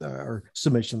caveat or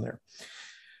submission there.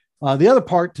 The other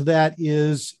part to that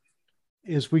is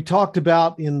we talked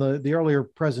about in the earlier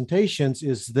presentations,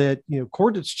 is that, you know,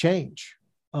 coordinates change.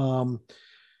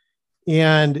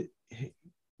 And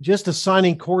just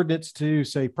assigning coordinates to,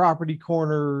 say, property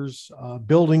corners,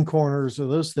 building corners, or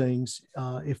those things,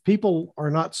 if people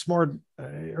are not smart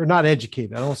or not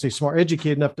educated, I don't want to say smart,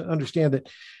 educated enough to understand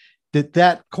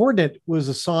that coordinate was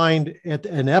assigned at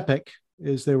an epoch,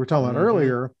 as they were talking about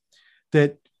earlier,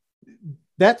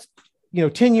 that's, you know,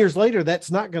 10 years later, that's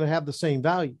not going to have the same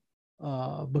value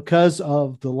because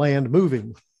of the land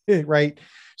moving right?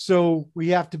 So we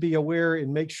have to be aware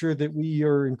and make sure that we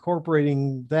are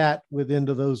incorporating that within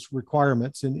to those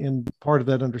requirements and part of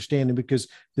that understanding, because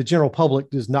the general public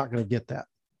is not going to get that.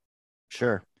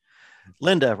 Sure.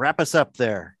 Linda, wrap us up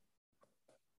there.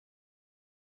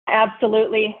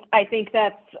 Absolutely. I think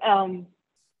that's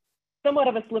somewhat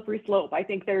of a slippery slope. I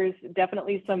think there's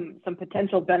definitely some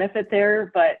potential benefit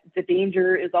there, but the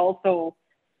danger is also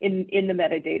in the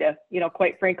metadata.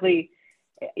 Quite frankly,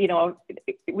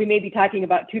 we may be talking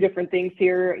about two different things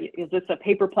here. Is this a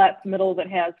paper plat submittal that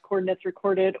has coordinates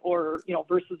recorded, or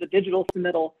versus a digital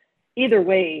submittal? Either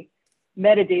way,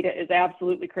 metadata is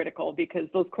absolutely critical, because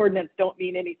those coordinates don't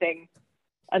mean anything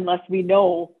unless we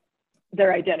know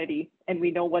their identity and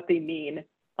we know what they mean.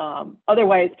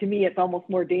 Otherwise, to me, it's almost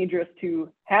more dangerous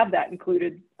to have that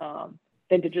included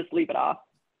than to just leave it off.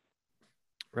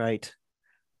 Right.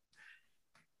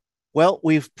 Well,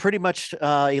 we've pretty much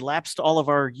elapsed all of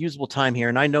our usable time here.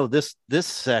 And I know this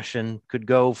session could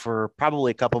go for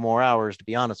probably a couple more hours, to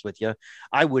be honest with you.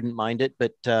 I wouldn't mind it,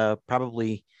 but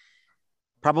probably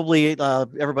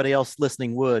everybody else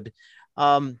listening would.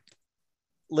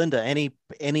 Linda,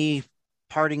 any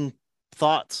parting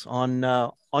thoughts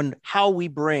on how we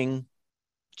bring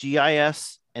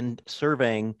GIS and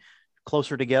surveying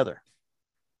closer together?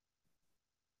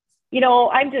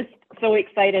 I'm just so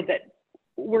excited that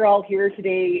we're all here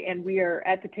today and we are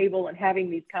at the table and having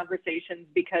these conversations,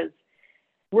 because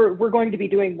we're going to be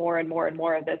doing more and more and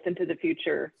more of this into the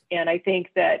future. And I think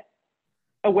that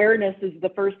awareness is the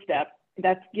first step.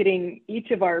 That's getting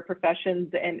each of our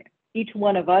professions and each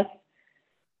one of us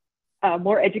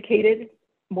more educated,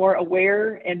 more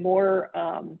aware, and more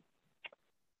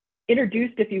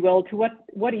introduced, if you will, to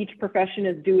what each profession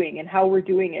is doing and how we're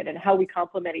doing it and how we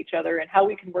complement each other and how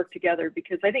we can work together.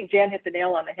 Because I think Jan hit the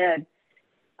nail on the head.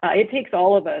 It takes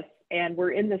all of us, and we're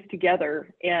in this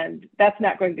together, and that's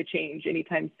not going to change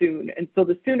anytime soon. And so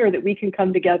the sooner that we can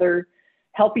come together,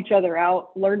 help each other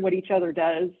out, learn what each other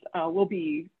does, we'll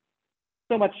be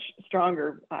so much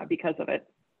stronger because of it.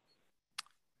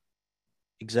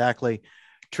 Exactly.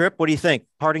 Trip, what do you think?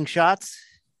 Parting shots?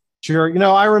 Sure.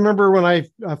 I remember when I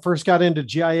first got into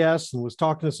GIS and was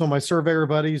talking to some of my surveyor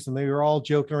buddies, and they were all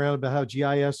joking around about how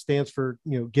GIS stands for,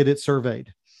 get it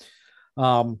surveyed.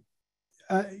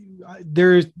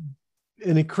 There's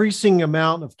an increasing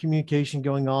amount of communication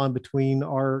going on between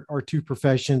our two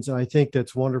professions, and I think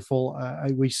that's wonderful.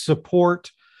 We support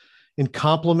and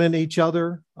complement each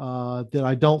other. That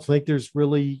I don't think there's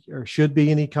really or should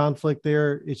be any conflict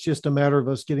there. It's just a matter of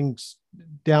us getting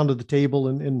down to the table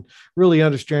and really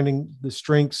understanding the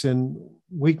strengths and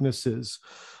weaknesses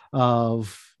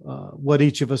of what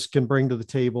each of us can bring to the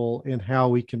table and how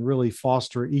we can really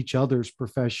foster each other's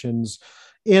professions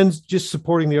and just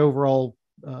supporting the overall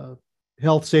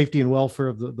health, safety, and welfare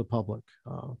of the public.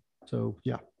 So,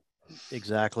 yeah.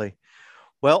 Exactly.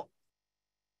 Well,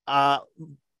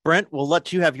 Brent, we'll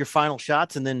let you have your final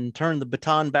shots and then turn the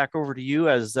baton back over to you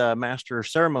as master of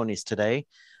ceremonies today.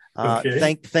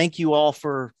 Okay. Thank you all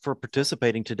for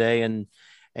participating today, and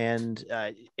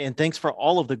thanks for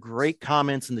all of the great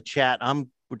comments in the chat.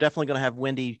 We're definitely going to have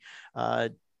Wendy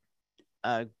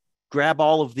grab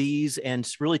all of these and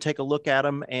really take a look at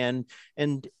them. And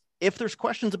if there's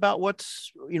questions about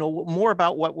what's more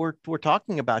about what we're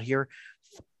talking about here,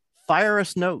 fire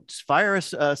us notes, fire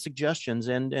us suggestions,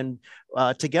 and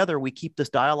together we keep this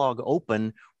dialogue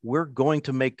open. We're going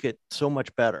to make it so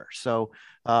much better. So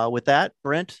with that,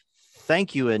 Brent,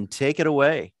 thank you, and take it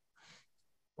away.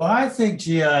 Well, I think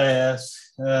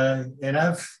GIS, and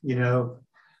I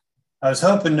was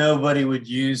hoping nobody would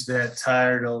use that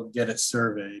title, get it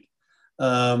surveyed.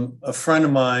 A friend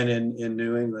of mine in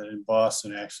New England, in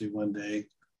Boston, actually one day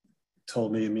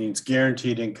told me it means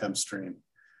guaranteed income stream.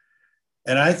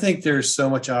 And I think there's so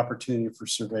much opportunity for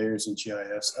surveyors in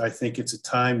GIS. I think it's a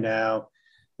time now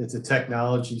that the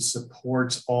technology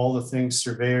supports all the things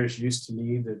surveyors used to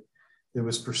need that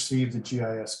was perceived that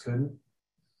GIS couldn't.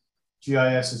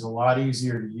 GIS is a lot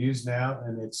easier to use now,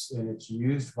 and it's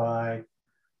used by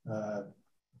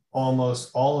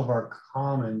almost all of our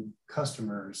common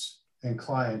customers and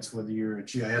clients, whether you're a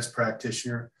GIS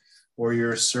practitioner or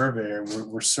you're a surveyor.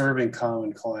 We're serving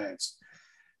common clients.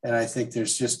 And I think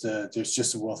there's just a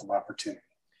wealth of opportunity.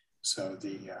 So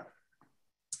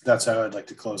that's how I'd like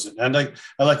to close it. And I'd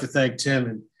like to thank Tim,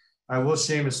 and I will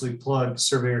shamelessly plug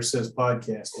Surveyor Says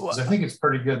podcast, because I think it's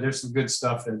pretty good. There's some good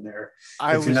stuff in there.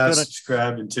 If you're not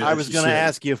subscribed into it, I was going to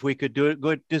ask you if we could do it.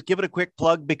 Good, just give it a quick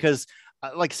plug, because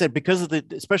like I said, because of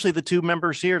especially the two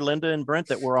members here, Linda and Brent,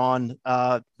 that were on,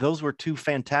 those were two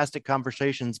fantastic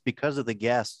conversations because of the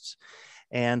guests,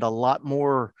 and a lot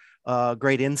more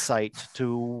great insight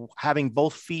to having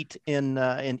both feet in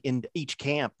each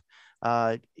camp.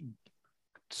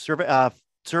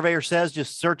 Surveyor Says,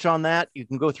 just search on that. You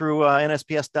can go through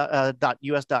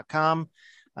nsps.us.com.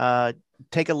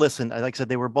 Take a listen. Like I said,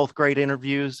 they were both great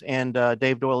interviews, and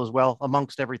Dave Doyle as well,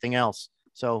 amongst everything else.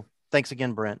 So thanks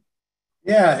again, Brent.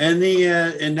 Yeah,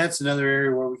 and that's another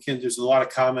area where there's a lot of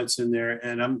comments in there,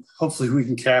 and hopefully we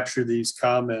can capture these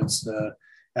comments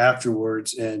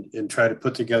afterwards and try to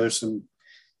put together some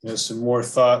more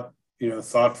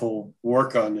thoughtful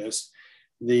work on this.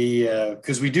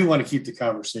 Because we do want to keep the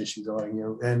conversation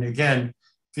going, and again,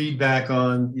 feedback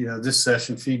on this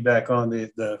session, feedback on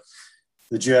the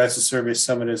GIS Survey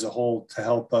Summit as a whole to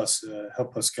help us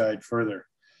guide further.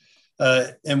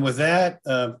 And with that,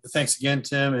 thanks again,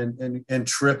 Tim and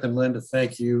Trip and Linda.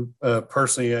 Thank you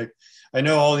personally. I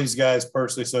know all these guys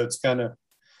personally, so it's kind of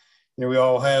we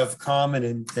all have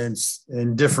common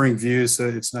and differing views. So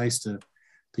it's nice to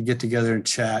get together and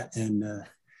chat and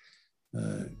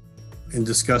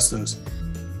discuss those.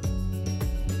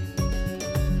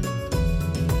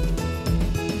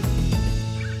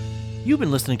 You've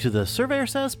been listening to the Surveyor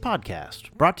Says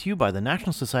podcast, brought to you by the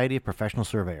National Society of Professional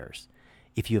Surveyors.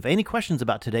 If you have any questions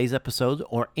about today's episode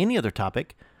or any other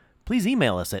topic, please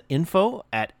email us at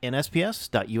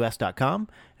info@nsps.us.com,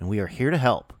 and we are here to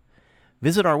help.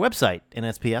 Visit our website,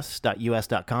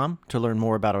 nsps.us.com, to learn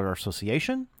more about our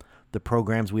association, the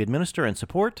programs we administer and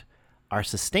support, our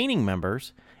sustaining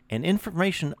members, and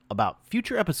information about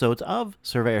future episodes of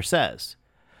Surveyor Says.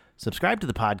 Subscribe to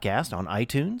the podcast on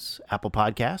iTunes, Apple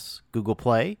Podcasts, Google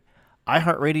Play,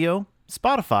 iHeartRadio,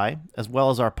 Spotify, as well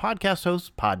as our podcast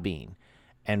host, Podbean.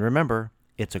 And remember,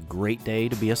 it's a great day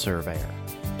to be a surveyor.